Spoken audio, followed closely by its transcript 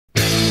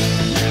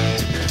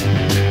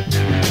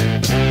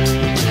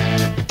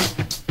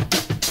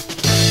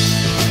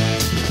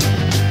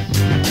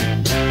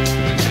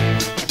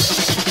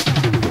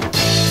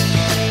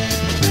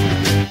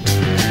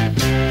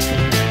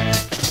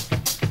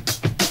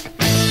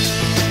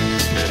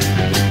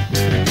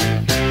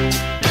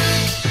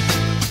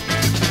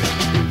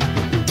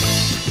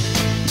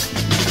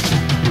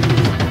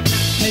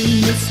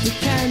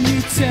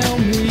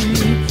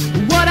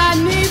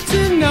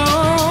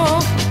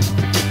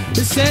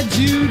said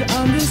you'd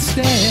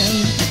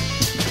understand.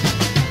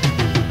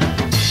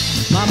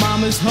 My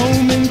mama's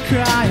home and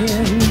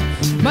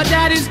crying, my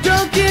daddy's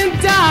drunk and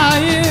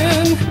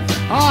dying.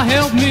 Oh,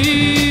 help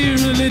me,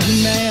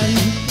 religion man.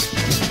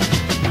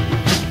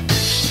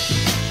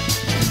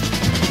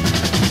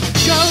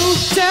 Go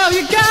tell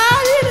your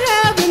God in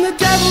heaven the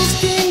devil's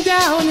king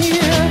down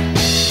here.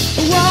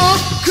 War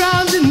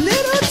crimes and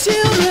little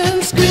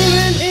children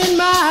screaming in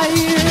my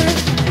ear.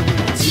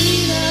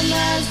 See them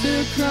as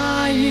they're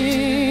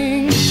crying.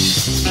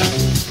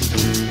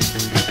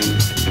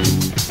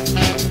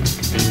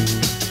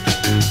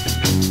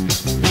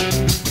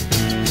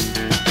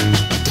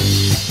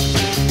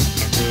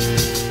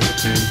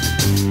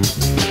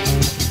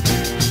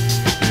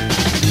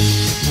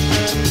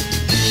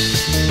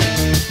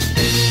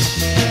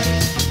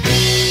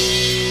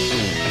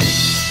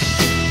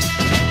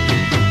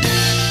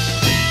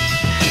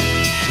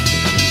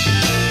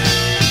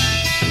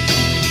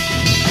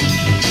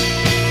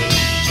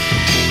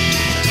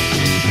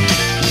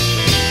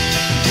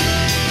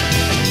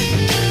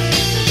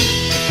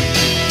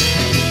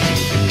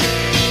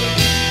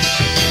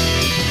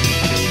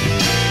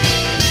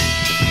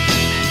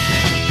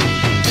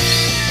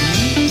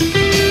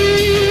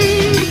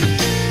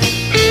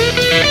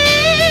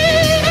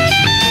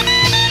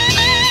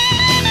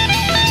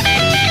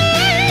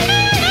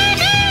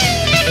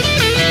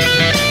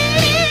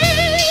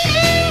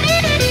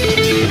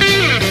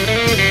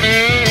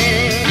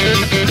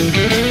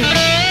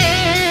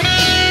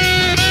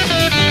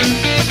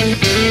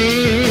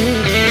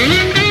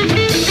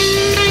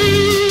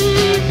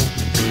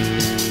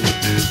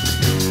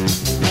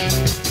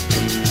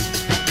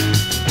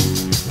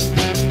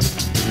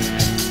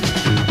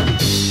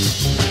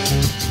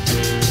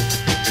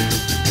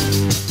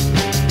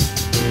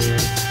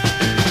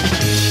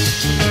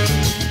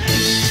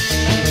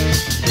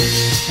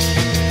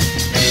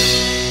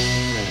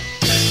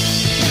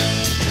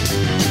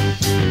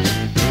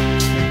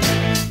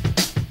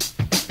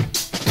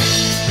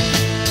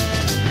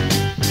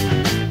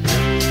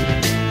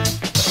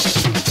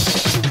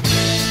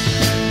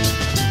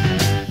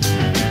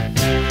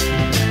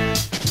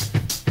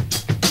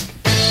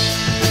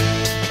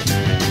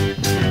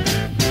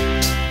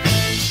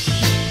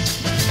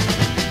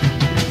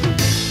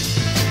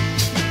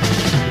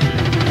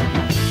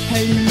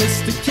 Hey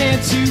mister,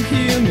 can't you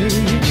hear me?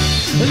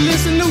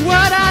 Listen to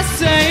what I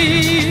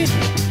say.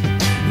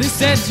 They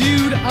said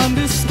you'd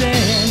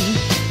understand.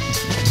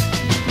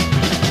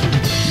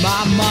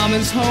 My mom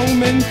is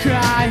home and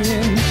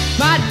crying,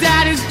 my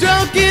dad is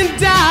drunk and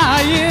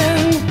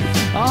dying.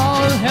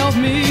 Oh, help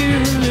me,